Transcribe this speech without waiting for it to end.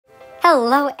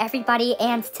Hello everybody,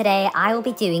 and today I will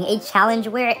be doing a challenge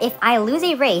where if I lose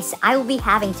a race, I will be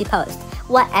having to post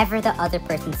whatever the other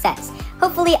person says.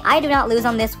 Hopefully I do not lose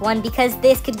on this one because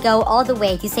this could go all the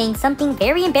way to saying something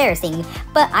very embarrassing,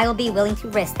 but I will be willing to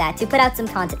risk that to put out some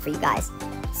content for you guys.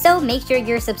 So make sure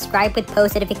you're subscribed with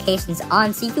post notifications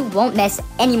on so you won't miss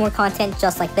any more content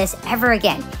just like this ever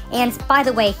again. And by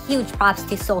the way, huge props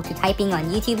to soldtotyping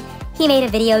on YouTube. He made a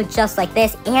video just like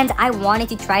this and I wanted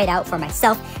to try it out for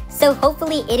myself, so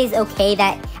hopefully it is okay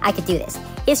that I could do this.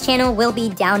 His channel will be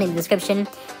down in the description,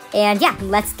 and yeah,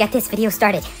 let's get this video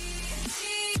started.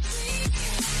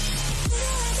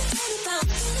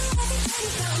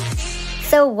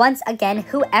 So once again,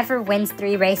 whoever wins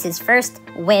 3 races first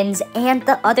wins, and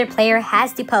the other player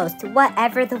has to post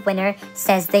whatever the winner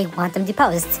says they want them to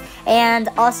post. And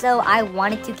also, I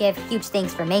wanted to give huge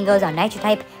thanks for Mangoes on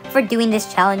soldtotyping for doing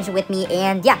this challenge with me.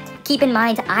 And yeah, keep in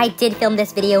mind, I did film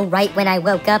this video right when I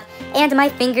woke up, and my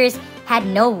fingers had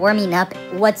no warming up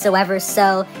whatsoever,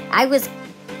 so I was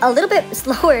a little bit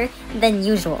slower than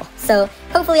usual. So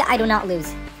hopefully I do not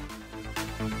lose.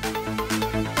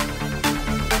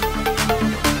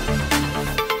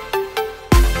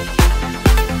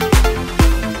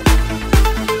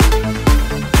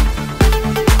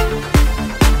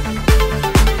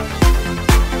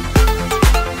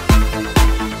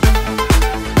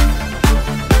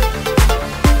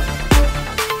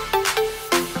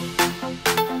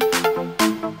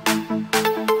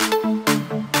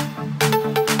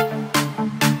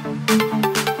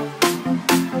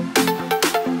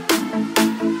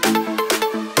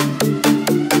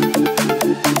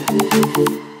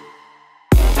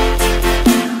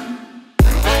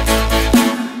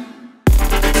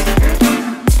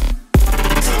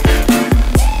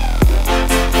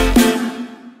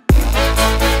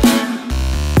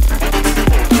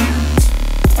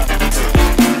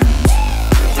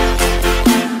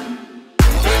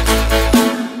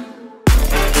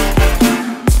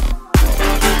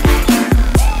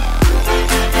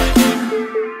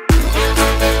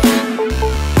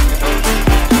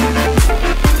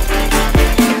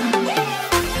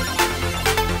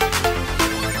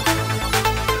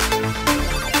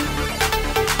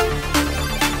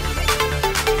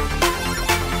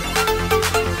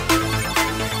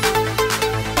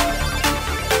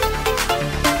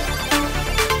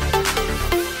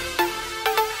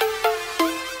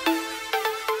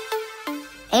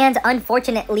 And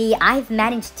unfortunately, I've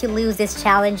managed to lose this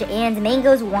challenge, and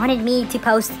Mangoes wanted me to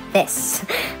post this.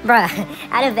 Bruh,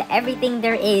 out of everything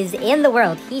there is in the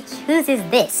world, he chooses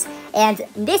this. And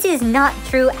this is not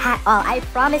true at all. I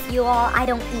promise you all, I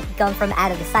don't eat gum from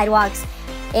out of the sidewalks.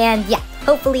 And yeah,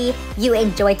 hopefully you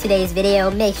enjoyed today's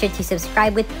video. Make sure to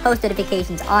subscribe with post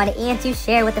notifications on and to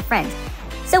share with a friend.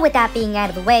 So with that being out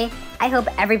of the way, I hope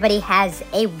everybody has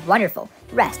a wonderful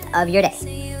rest of your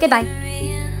day. Goodbye.